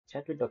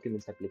Chat with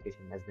Documents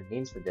application, as the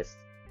name suggests,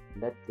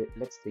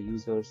 lets the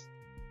users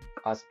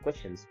ask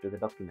questions to the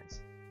documents.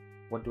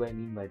 What do I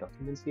mean by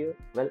documents here?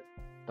 Well,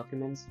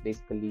 documents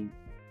basically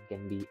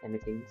can be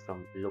anything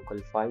from local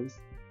files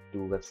to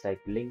website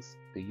links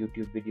to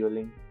YouTube video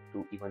link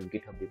to even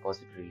GitHub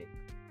repository link.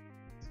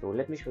 So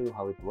let me show you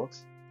how it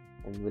works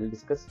and we'll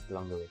discuss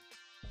along the way.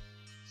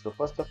 So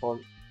first of all,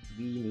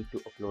 we need to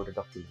upload a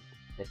document.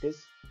 That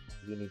is,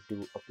 we need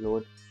to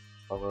upload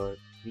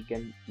we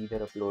can either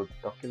upload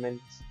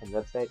documents and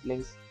website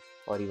links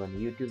or even a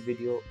YouTube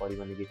video or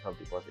even a GitHub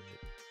repository.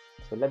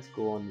 So let's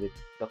go on with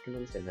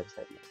documents and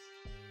website links.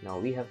 Now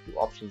we have two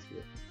options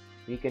here.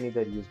 We can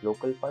either use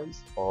local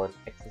files or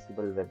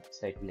accessible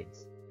website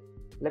links.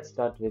 Let's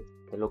start with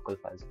the local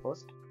files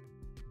first.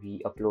 We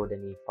upload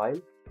any file.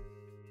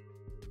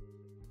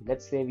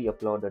 Let's say we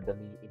upload a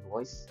dummy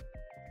invoice.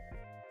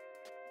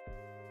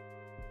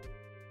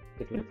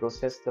 It will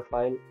process the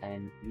file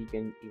and we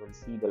can even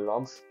see the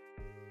logs.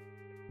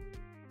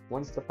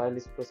 Once the file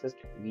is processed,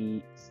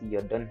 we see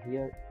a done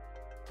here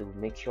to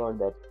make sure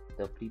that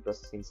the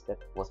pre-processing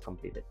step was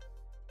completed.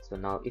 So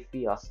now if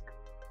we ask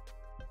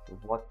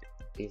what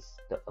is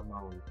the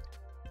amount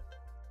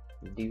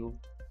due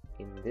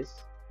in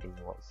this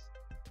invoice,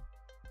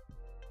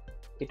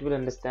 it will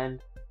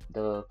understand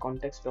the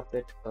context of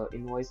that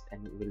invoice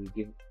and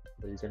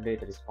will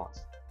generate a response.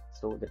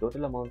 So the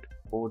total amount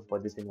owed for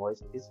this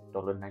invoice is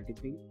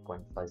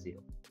 $93.50.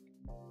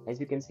 As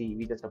you can see,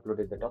 we just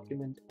uploaded the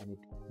document and it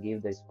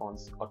gave the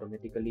response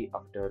automatically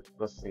after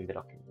processing the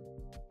document.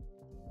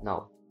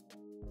 Now,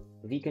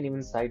 we can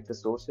even cite the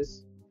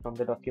sources from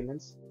the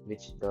documents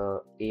which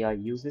the AI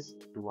uses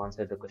to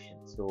answer the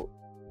question. So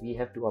we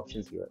have two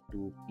options here,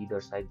 to either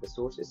cite the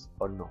sources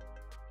or no.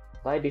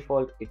 By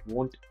default, it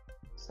won't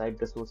cite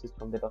the sources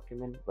from the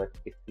document, but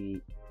if we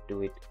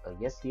do it a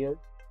yes here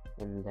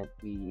and then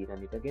we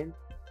run it again,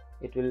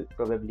 it will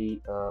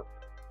probably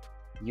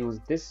use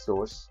this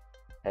source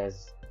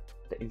as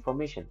the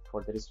information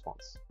for the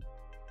response.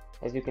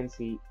 As you can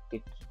see,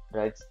 it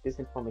writes this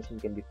information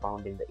can be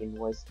found in the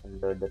invoice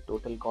under the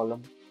total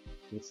column,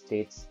 which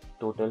states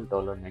total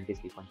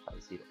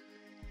 $93.50.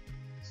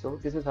 So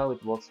this is how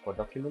it works for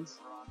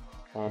documents,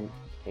 and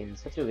in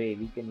such a way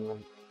we can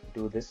even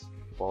do this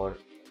for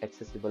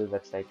accessible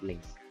website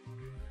links.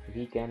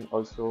 We can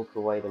also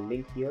provide a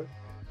link here.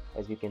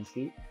 As you can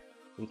see,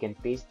 we can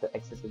paste the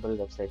accessible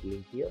website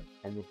link here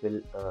and it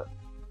will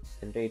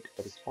generate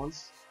a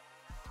response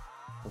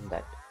from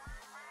that.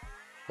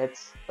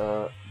 Let's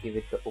give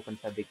it the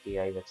OpenFabric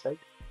AI website,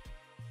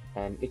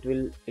 and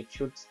it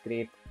should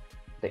scrape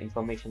the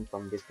information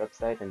from this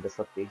website and the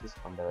sub pages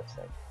from the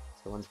website.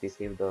 So once we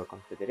save the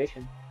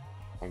configuration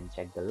and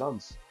check the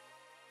logs,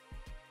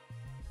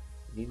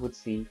 we would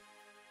see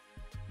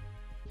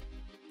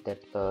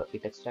that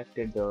it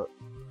extracted the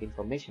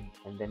information,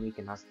 and then we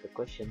can ask the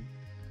question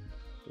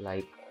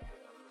like,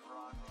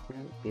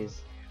 who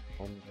is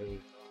Andre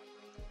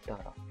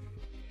Tara?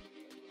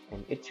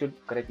 And it should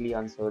correctly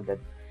answer that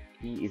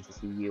he is the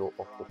CEO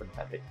of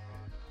OpenFabric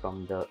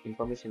from the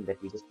information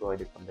that we just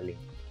provided from the link.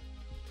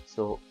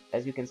 So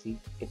as you can see,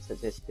 it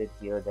suggested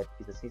here that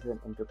he's a seasoned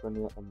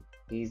entrepreneur and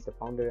he is the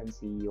founder and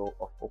CEO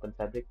of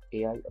OpenFabric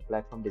AI, a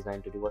platform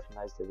designed to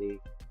revolutionize the way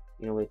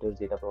innovators,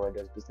 data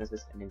providers,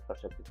 businesses, and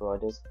infrastructure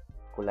providers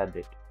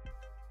collaborate.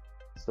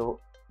 So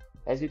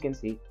as you can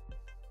see,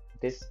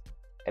 this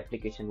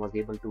application was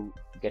able to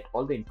get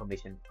all the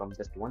information from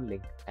just one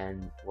link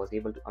and was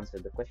able to answer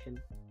the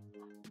question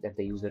that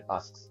the user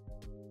asks.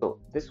 So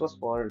this was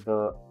for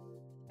the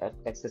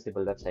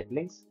accessible website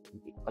links.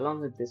 Along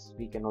with this,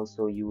 we can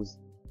also use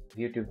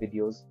YouTube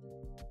videos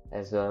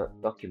as a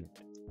document.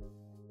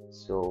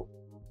 So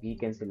we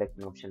can select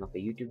an option of a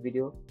YouTube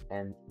video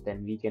and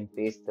then we can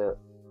paste the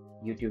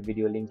YouTube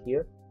video link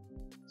here.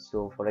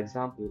 So for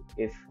example,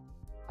 if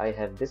I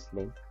have this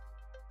link,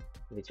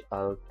 which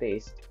I'll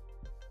paste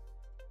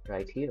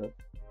right here,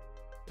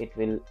 it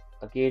will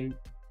again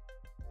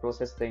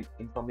process the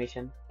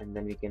information and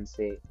then we can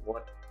say,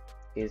 what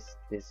is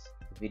this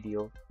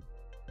video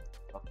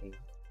talking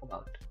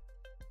about?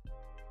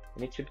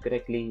 And it should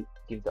correctly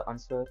give the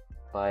answer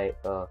by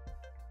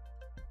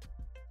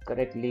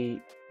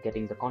correctly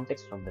getting the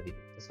context from the video.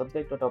 The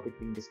subject or topic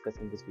being discussed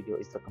in this video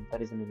is the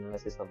comparison and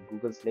analysis of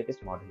Google's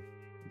latest model,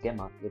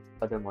 Gemma, with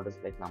other models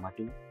like Llama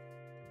 2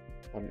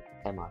 and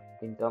MR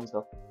in terms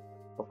of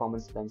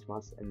performance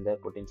benchmarks and their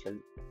potential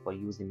for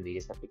use in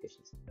various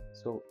applications.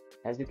 So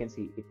as you can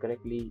see, it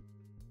correctly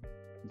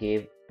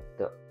gave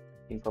the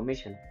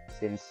information.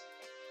 Since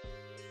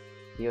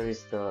here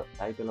is the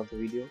title of the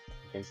video,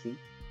 you can see,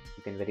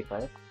 you can verify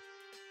it,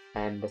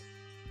 and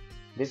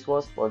this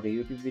was for the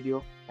YouTube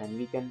video, and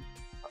we can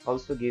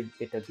also give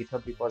it a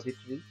GitHub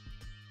repository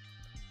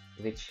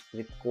which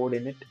with code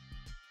in it,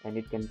 and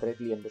it can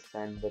correctly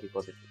understand the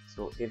repository.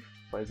 So if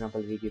for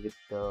example we give it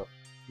the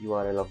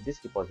URL of this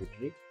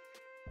repository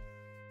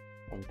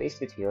and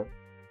paste it here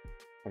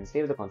and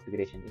save the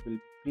configuration, it will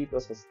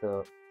pre-process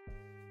the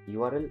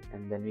URL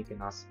and then we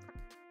can ask,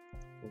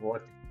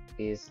 what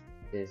is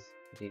this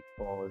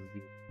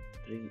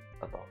repository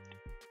about?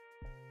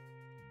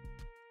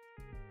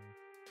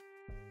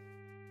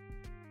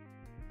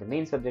 The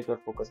main subject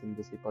of focus in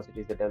this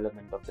repository is the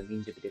development of the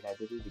MeanGPT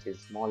library, which is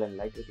a small and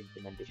lightweight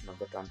implementation of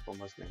the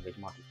Transformers language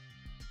model.